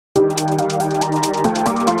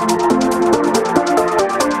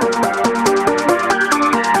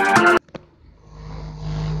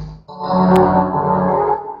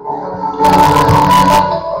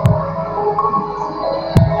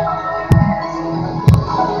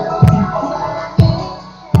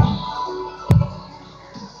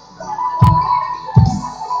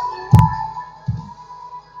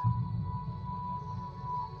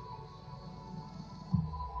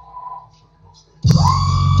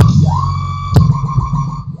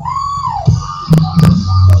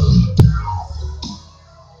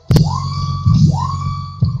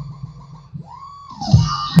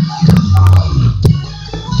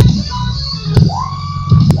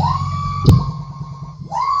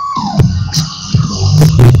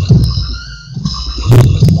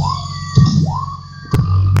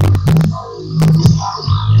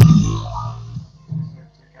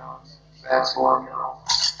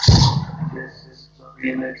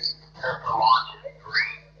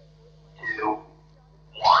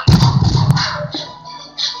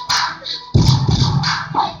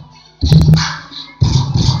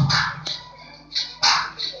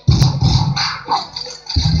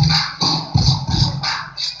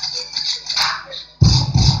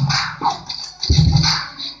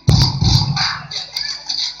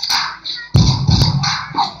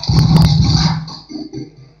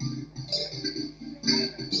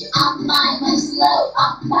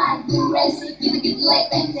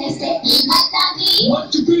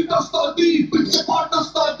What you beat us study, bitch apart us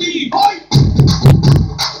study. Hi.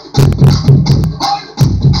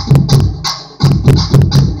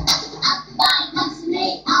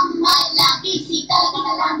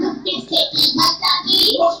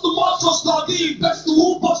 Must to master study, best to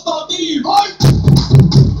upa study. Hi.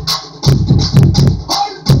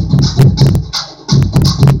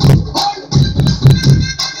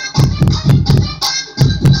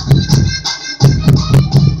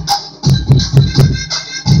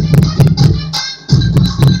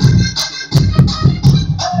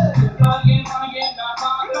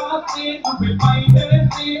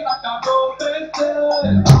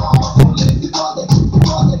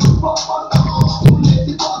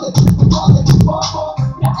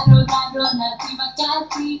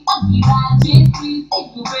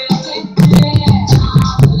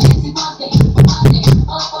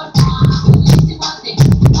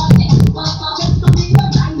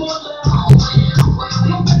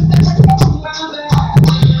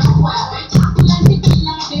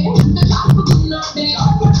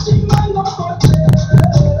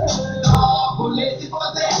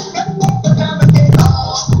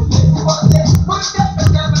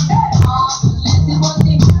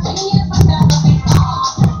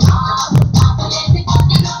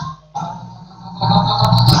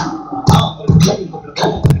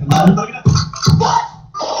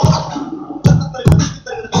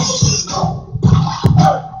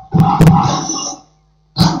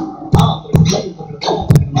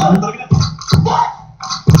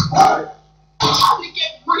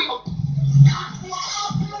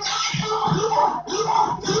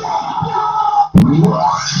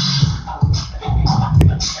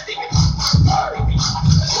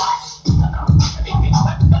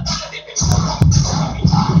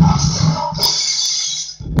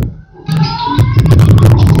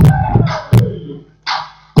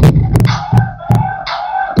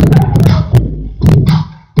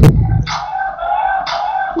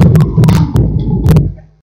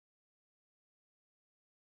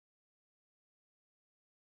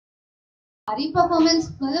 सारी performance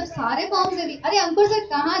मतलब सारे forms है। अरे अंकुर sir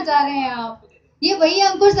कहाँ जा रहे हैं आप? ये वही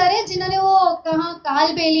अंकुर सर है जिन्होंने वो कहाँ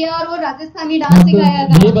काल बेलिया और वो राजस्थानी डांस सिखाया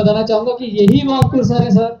था। ये बताना चाहूंगा कि यही वो अंकुर सर है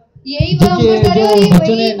सर, यही वो अंकुर सर है और ये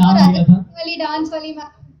बच्चों ने नाम लिया था वाली डांस वाली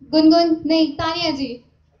गुनगुन नहीं तानिया जी।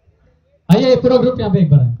 आइए पूरा ग्रुप यहाँ पे एक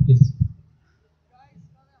बार please.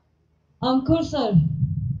 Ankur sir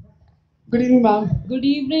good evening ma'am. Good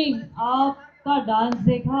evening. आपका डांस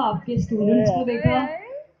देखा, आपके स्टूडेंट्स को देखा,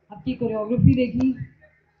 आपकी कोरियोग्राफी देखी।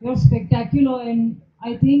 You are spectacular and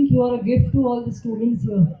I think you are a gift to all the students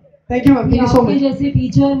here. Thank you ma'am, thank you so much. आपके जैसे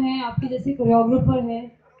teacher हैं, आपके जैसे कोरियोग्राफर है,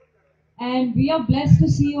 and we are blessed to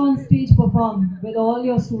C you on stage perform with all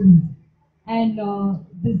your students and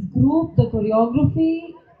this group, the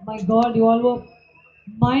choreography, my God you all were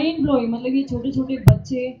mind blowing. मतलब ये छोटे छोटे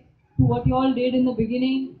बच्चे to what you all did in the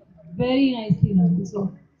beginning, very nicely done. सो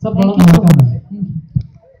सब बड़ा धमाका है,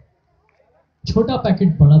 छोटा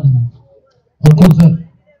पैकेट बड़ा धमाका। अंकुर सर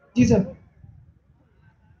जी सर,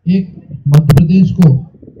 एक मध्य प्रदेश को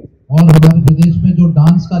और हमारे प्रदेश में जो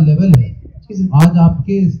डांस का लेवल है, आज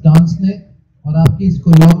आपके इस डांस ने और आपकी इस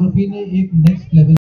कोरियोग्राफी ने एक नेक्स्ट लेवल